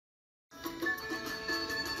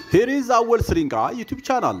Here is our Sringa YouTube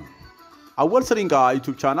channel. Our Sringa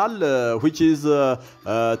YouTube channel, which is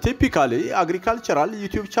typically agricultural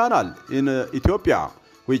YouTube channel in Ethiopia,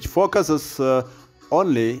 which focuses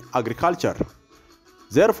only agriculture.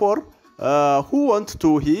 Therefore, who want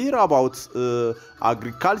to hear about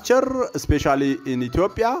agriculture, especially in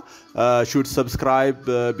Ethiopia, should subscribe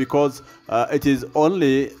because it is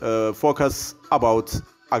only focus about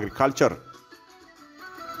agriculture.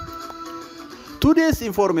 Today's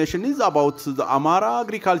information is about the Amhara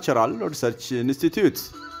Agricultural Research Institute.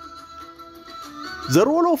 The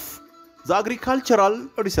role of the Agricultural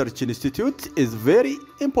Research Institute is very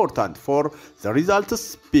important for the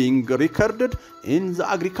results being recorded in the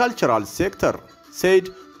agricultural sector, said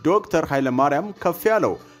Dr. Hailemariam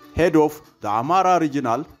Kefialew, head of the Amhara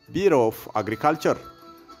Regional BoA of Agriculture.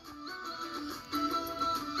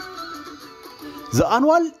 The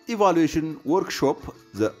annual evaluation workshop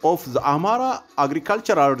of the Amhara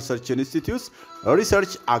Agricultural Research Institute's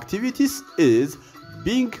research activities is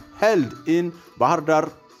being held in Bahar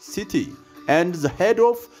Dar City, and the head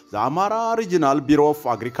of the Amhara Regional BoA of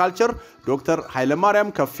Agriculture, Dr.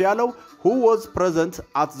 Hailemariam Kefialew, who was present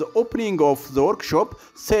at the opening of the workshop,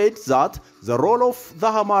 said that the role of the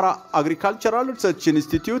Amhara Agricultural Research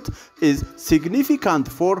Institute is significant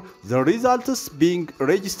for the results being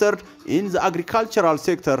registered in the agricultural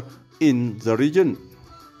sector in the region.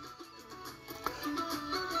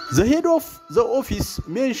 The head of the office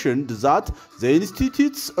mentioned that the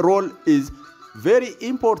institute's role is very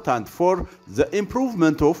important for the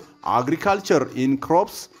improvement of agriculture in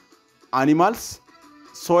crops, animals,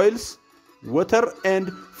 soils, water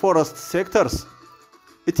and forest sectors.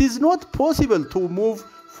 It is not possible to move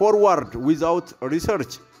forward without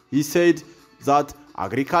research. He said that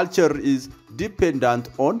agriculture is dependent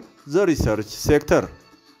on the research sector.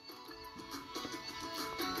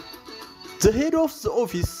 The head of the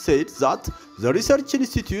office said that the research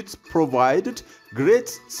institutes provided great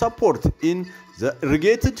support in the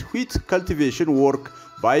irrigated wheat cultivation work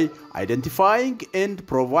by identifying and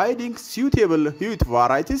providing suitable wheat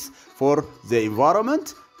varieties for the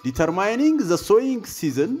environment, determining the sowing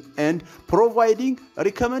season, and providing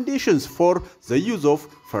recommendations for the use of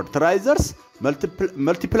fertilizers,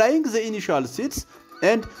 multiplying the initial seeds,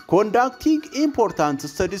 and conducting important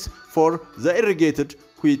studies for the irrigated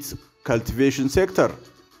wheat cultivation sector.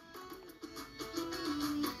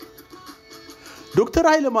 Dr.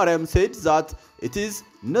 Hailemariam said that it is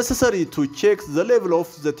necessary to check the level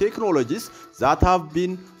of the technologies that have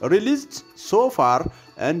been released so far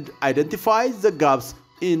and identify the gaps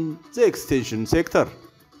in the extension sector.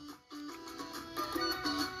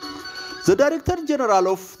 The Director General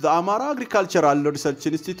of the Amhara Agricultural Research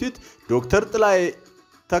Institute, Dr.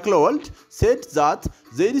 Teklewald, said that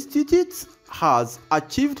the institute has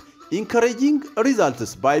achieved encouraging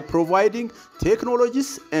results by providing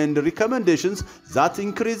technologies and recommendations that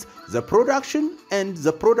increase the production and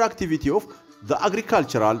the productivity of the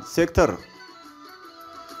agricultural sector.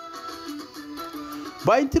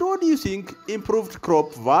 By introducing improved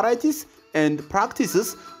crop varieties and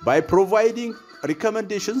practices, by providing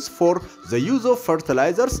recommendations for the use of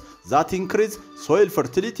fertilizers that increase soil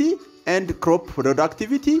fertility and crop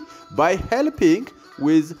productivity, by helping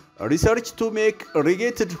with research to make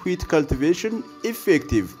irrigated wheat cultivation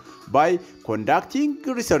effective, by conducting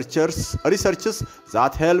researches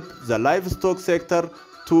that help the livestock sector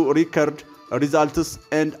to record results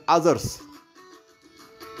and others.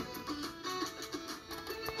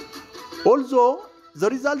 Although the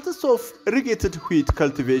results of irrigated wheat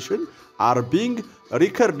cultivation are being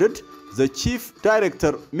recorded, the chief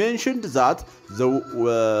director mentioned that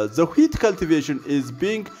the wheat cultivation is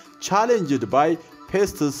being challenged by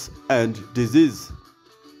pests and disease.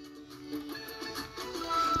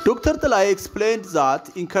 Dr. Talai explained that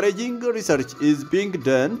encouraging research is being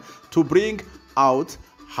done to bring out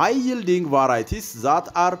high-yielding varieties that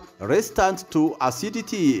are resistant to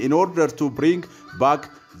acidity in order to bring back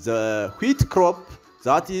the wheat crop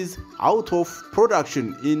that is out of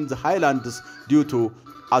production in the highlands due to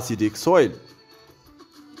acidic soil.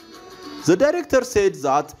 The director said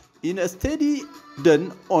that in a study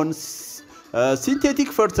done on synthetic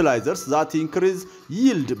fertilizers that increase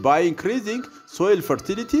yield by increasing soil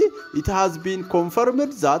fertility, it has been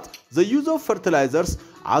confirmed that the use of fertilizers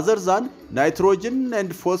other than nitrogen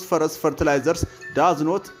and phosphorus fertilizers does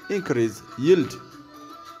not increase yield.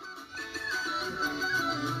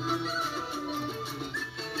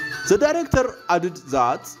 The director added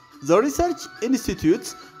that the research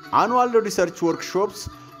institute's annual research workshops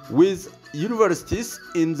with universities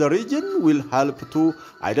in the region will help to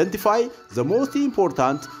identify the most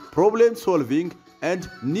important problem-solving and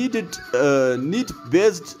need-based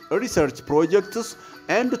research projects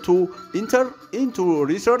and to enter into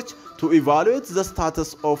research to evaluate the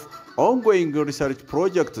status of ongoing research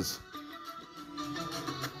projects.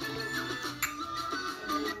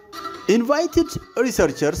 Invited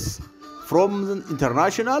researchers from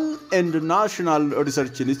international and national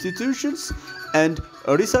research institutions and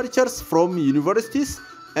researchers from universities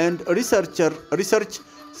and research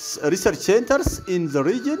centers in the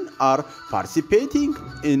region are participating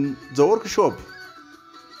in the workshop.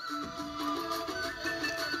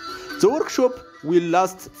 The workshop will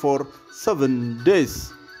last for 7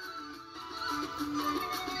 days.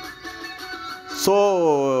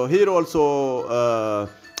 So here also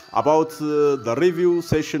about the review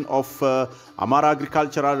session of Amhara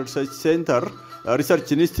Agricultural Research Center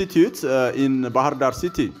Research Institute in Bahar Dar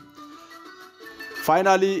City.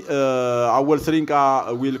 Finally, our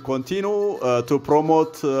Srinka will continue to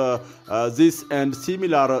promote this and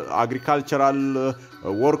similar agricultural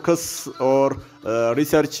works or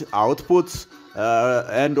research outputs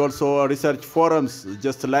and also research forums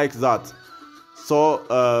just like that. So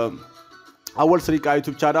our Srinka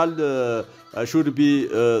YouTube channel should be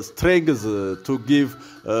strength to give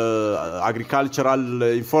agricultural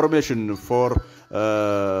information for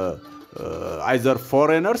either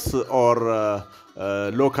foreigners or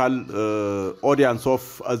local audience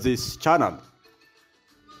of this channel.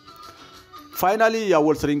 Finally,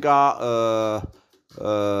 our Srinka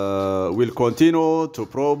will continue to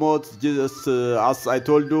promote just as I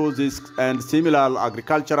told you this and similar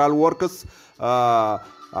agricultural works.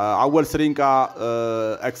 Our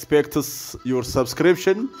Srinka expects your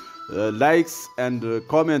subscription, likes and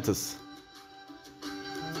comments.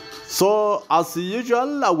 So as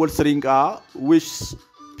usual, our Srinka wishes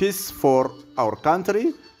peace for our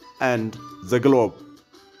country and the globe.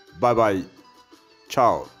 Bye bye.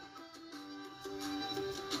 Ciao.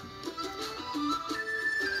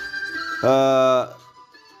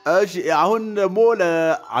 አሁን ደግሞ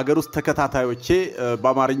ለአገር ውስጥ ተከታታዮቼ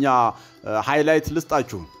በአማርኛ ሃይላይት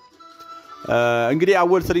ልስጣችሁ። እንግዲህ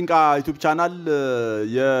አወል ስሪንቃ ዩቲዩብ ቻናል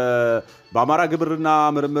በአማራ ግብርና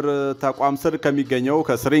ምርምር ተቋም ስር ከሚገኘው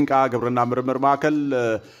ከስሪንቃ ግብርና ምርምር ማዕከል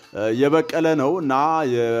የበቀለ ነውና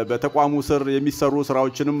በተቋሙ ስር የሚሰሩ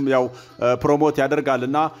ስራዎችንም ያው ፕሮሞት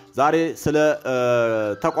ያደርጋልና ዛሬ ስለ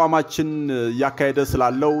ተቋማችን ያካሄደ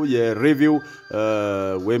ስላለው የሪቪው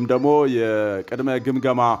ወይም ደግሞ የቅድመ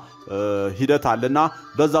ግምገማ ሂደት አለና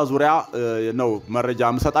በዛ ዙሪያ ነው መረጃ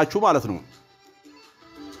የምሰጣችሁ ማለት ነው።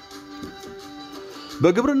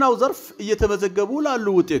 በግብርናው ዘርፍ እየተመዘገቡ ላሉ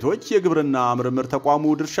ውጤቶች የግብርና ምርምር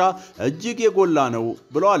ተቋሙ ድርሻ እጅግ የጎላ ነው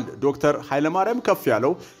ብለዋል ዶክተር ኃይለማሪም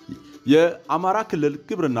ከፊያለው የአማራ ክልል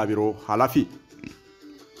ግብርና ቢሮ ኃላፊ።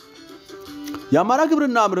 የአማራ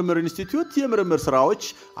ግብርና ምርምር ኢንስቲትዩት የምርምር ስራዎች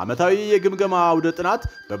አመታዊ የግምገማ አውደ ጥናት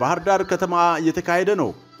በባህር ዳር ከተማ እየተካሄደ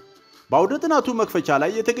ነው። በአውደ ጥናቱ መክፈቻ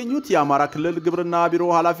ላይ የተገኙት የአማራ ክልል ግብርና ቢሮ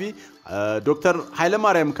ኃላፊ ዶክተር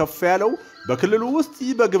ኃይለማሪም ከፊያለው በክልሉ ውስጥ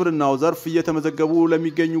በግብርናው ዘርፍ እየተመዘገቡ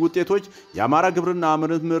ለሚገኙ ውጤቶች የአማራ ግብርና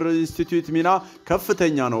ምርምር ኢንስቲትዩት ሚና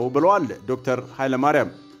ከፍተኛ ነው ብለዋል ዶክተር ኃይለማሪም።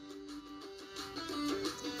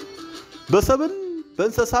 በሰብል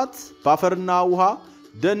በእንስሳት በአፈርና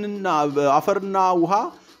ውሃ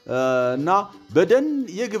እና በደን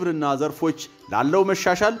የግብርና ዘርፎች ላለው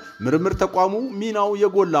መሻሻል ምርምር ተቋሙ ሚናው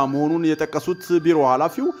የጎላ መሆኑን የጠቀሱት ቢሮ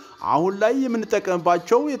ኃላፊው አሁን ላይ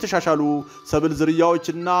የምንጠቀምባቸው የተሻሻሉ ሰብል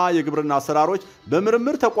ዝርያዎችና የግብርና አሰራሮች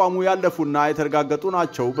በምርምር ተቋሙ ያለፉና የተረጋገጡ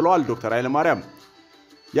ናቸው ብለዋል ዶክተር ኃይለማሪም።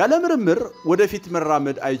 ያለ ምርምር ወደፊት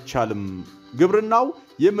መራመድ አይቻልም፣ ግብርናው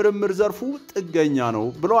የምርምር ዘርፉ ጥገኛ ነው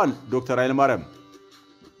ብለዋል ዶክተር ኃይለማሪም።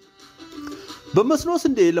 በመስኖ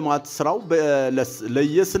ስንዴ ልማት ስራው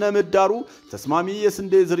ለየስነ ምህዳሩ ተስማሚ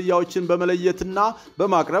የስንዴ ዝርያዎችን በመለየትና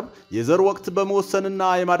በማቅረብ የዘር ወቅት በመወሰንና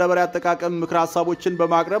የማዳበሪያ አጠቃቀም ምክረ ሐሳቦችን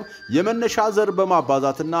በማቅረብ የመነሻ ዘር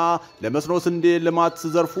በማባዛትና ለመስኖ ስንዴ ልማት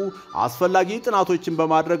ዘርፉ አስፈላጊ ጥናቶችን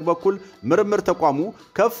በማድረግ በኩል ምርምር ተቋሙ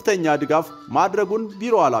ከፍተኛ ድጋፍ ማድረጉን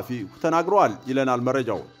ቢሮ ኃላፊ ተናግረዋል ይለናል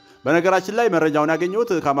መረጃው። በነገራችን ላይ መረጃውን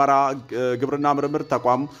ያገኘሁት ከአማራ ግብርና ምርምር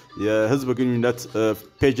ተቋም የህዝብ ግንኙነት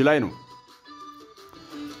ፔጅ ላይ ነው።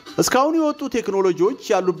 እስካሁን የወጡ ቴክኖሎጂዎች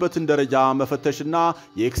ያሉበትን ደረጃ መፈተሽና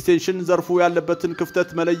የኤክስቴንሽን ዘርፉ ያለበትን ክፍተት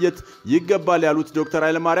መለየት ይገባል ያሉት ዶክተር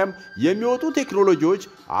ኃይለማሪም የሚወጡ ቴክኖሎጂዎች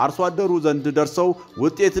አርሶ አደሩ ዘንድ ደርሰው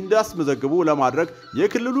ውጤት እንዲያስመዘግቡ ለማድረግ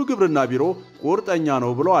የክልሉ ግብርና ቢሮ ቁርጠኛ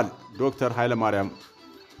ነው ብለዋል ዶክተር ኃይለማሪም።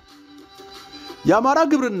 የአማራ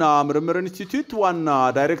ግብርና ምርምር ኢንስቲትዩት ዋና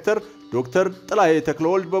ዳይሬክተር ዶክተር ጥላዬ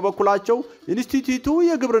ተክለወልድ በበኩላቸው ኢንስቲትዩቱ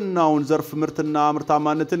የግብርናውን ዘርፍ ምርትና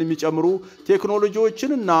ምርታማነትን የሚጨምሩ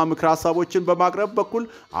ቴክኖሎጂዎችንና ምክር ሐሳቦችን በማቅረብ በኩል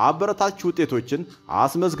አበረታች ውጤቶችን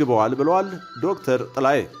አስመዝግበዋል ብለዋል ዶክተር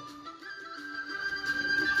ጥላዬ።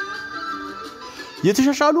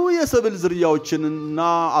 የተሻሻሉ የሰብል ዝርያዎችንና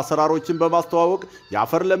አሰራሮችን በማስተዋወቅ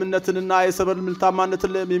የአፈር ለምነትንና የሰብል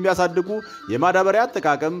ምርታማነትን የሚያሳድጉ የማዳበሪያ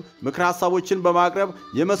አጠቃቀም ምክር ሐሳቦችን በማቅረብ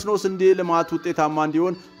የመስኖ ስንዴ ልማት ውጤታማ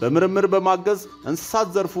እንዲሆን በምርምር በማገዝ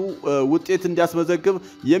እንስሳት ዘርፉ ውጤት እንዲያስመዘግብ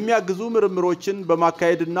የሚያግዙ ምርምሮችን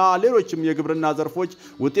በማካሄድና ሌሎችም የግብርና ዘርፎች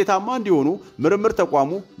ውጤታማ እንዲሆኑ ምርምር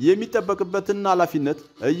ተቋሙ የሚጠበቅበትን ኃላፊነት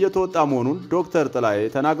እየተወጣ መሆኑን ዶክተር ጥላዬ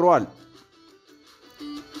ተናግረዋል።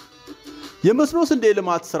 የመስኖ ስንዴ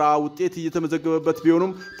ልማት ስራ ውጤት እየተመዘገበበት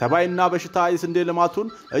ቢሆንም ተባይና በሽታ የስንዴ ልማቱን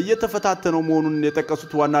እየተፈታተነው መሆኑን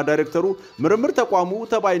የጠቀሱት ዋና ዳይሬክተሩ ምርምር ተቋሙ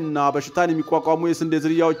ተባይና በሽታን የሚቋቋሙ የስንዴ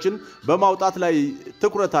ዝርያዎችን በማውጣት ላይ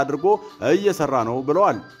ትኩረት አድርጎ እየሰራ ነው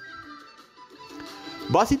ብለዋል።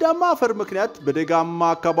 በአሲዳማ አፈር ምክንያት በደጋማ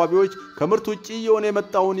አካባቢዎች ከምርት ውጪ የሆነ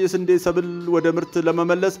የመጣውን የስንዴ ሰብል ወደ ምርት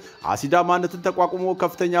ለመመለስ አሲዳማነትን ተቋቁሞ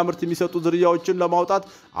ከፍተኛ ምርት የሚሰጡ ዝርያዎችን ለማውጣት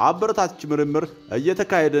አበረታች ምርምር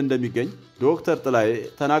እየተካሄደ እንደሚገኝ ዶክተር ጥላዬ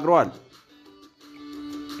ተናግረዋል።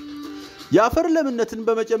 የአፈር ለምነትን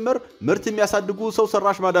በመጨመር ምርት የሚያሳድጉ ሰው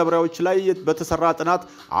ሰራሽ ማዳበሪያዎች ላይ በተሰራ ጥናት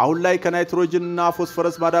አሁን ላይ ከናይትሮጅንና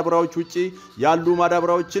ፎስፈረስ ማዳበሪያዎች ውጪ ያሉ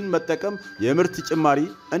ማዳበሪያዎችን መጠቀም የምርት ጭማሪ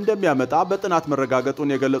እንደሚያመጣ በጥናት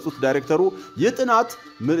መረጋገጡን የገለጹት ዳይሬክተሩ ይህ ጥናት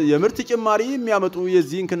የምርት ጭማሪ የሚያመጡ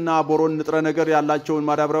የዚንክና ቦሮን ንጥረ ነገር ያላቸውን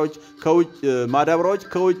ማዳበሪያዎች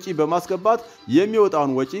ከውጪ በማስገባት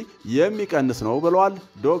የሚወጣውን ወጪ የሚቀንስ ነው ብለዋል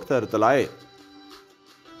ዶክተር ጥላዬ።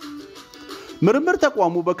 ምርምር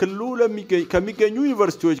ተቋሙ በክልሉ ከሚገኙ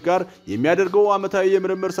ዩኒቨርሲቲዎች ጋር የሚያደርገው ዓመታዊ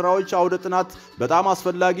የምርምር ስራዎች አውደ ጥናት በጣም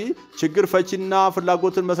አስፈላጊ ችግር ፈቺና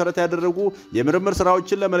ፍላጎትን መሰረት ያደረጉ የምርምር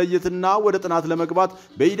ስራዎችን ለመለየትና ወደ ጥናት ለመግባት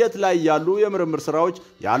በሂደት ላይ ያሉ የምርምር ስራዎች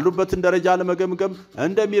ያሉበትን ደረጃ ለመገምገም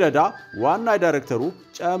እንደሚረዳ ዋና ዳይሬክተሩ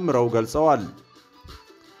ጨምረው ገልጸዋል።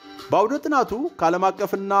 በአውደ ጥናቱ ከዓለም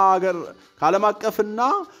አቀፍና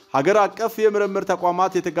ሀገር አቀፍ የምርምር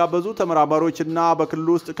ተቋማት የተጋበዙ ተመራማሪዎችና በክልሉ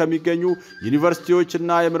ውስጥ ከሚገኙ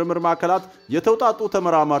ዩኒቨርሲቲዎችና የምርምር ማዕከላት የተውጣጡ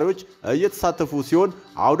ተመራማሪዎች እየተሳተፉ ሲሆን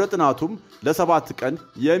አውደ ጥናቱም ለ7 ቀን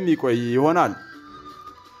የሚቆይ ይሆናል።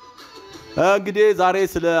 እንግዲህ ዛሬ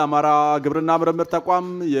ስለ አማራ ግብርና ምርምር ተቋም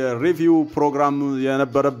የሪቪው ፕሮግራም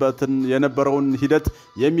የነበረውን ሂደት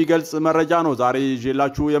የሚገልጽ መረጃ ነው ዛሬ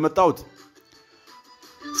ይዤላችሁ የመጣሁት።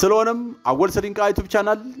 ስለሆነም አወል ስሪንቃ ዩቲዩብ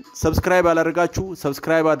ቻናል ሰብስክራይብ ያላደረጋችሁ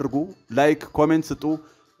ሰብስክራይብ አድርጉ፣ ላይክ ኮሜንት ስጡ።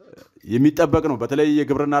 የሚጠበቅ ነው። በተለይ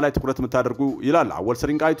የግብርና ላይ ትኩረት የምታደርጉ ይላል አወል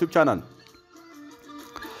ስሪንቃ ዩቲዩብ ቻናል።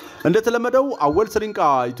 እንደተለመደው አወል ስሪንቃ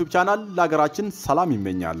ዩቲዩብ ቻናል ለሀገራችን ሰላም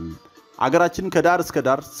ይመኛል። አገራችን ከዳር እስከ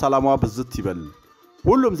ዳር ሰላሟ ብዝት ይበል።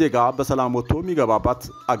 ሁሉም ዜጋ በሰላም ወጥቶ የሚገባባት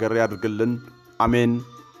አገር ያድርግልን። አሜን።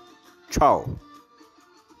 ቻው።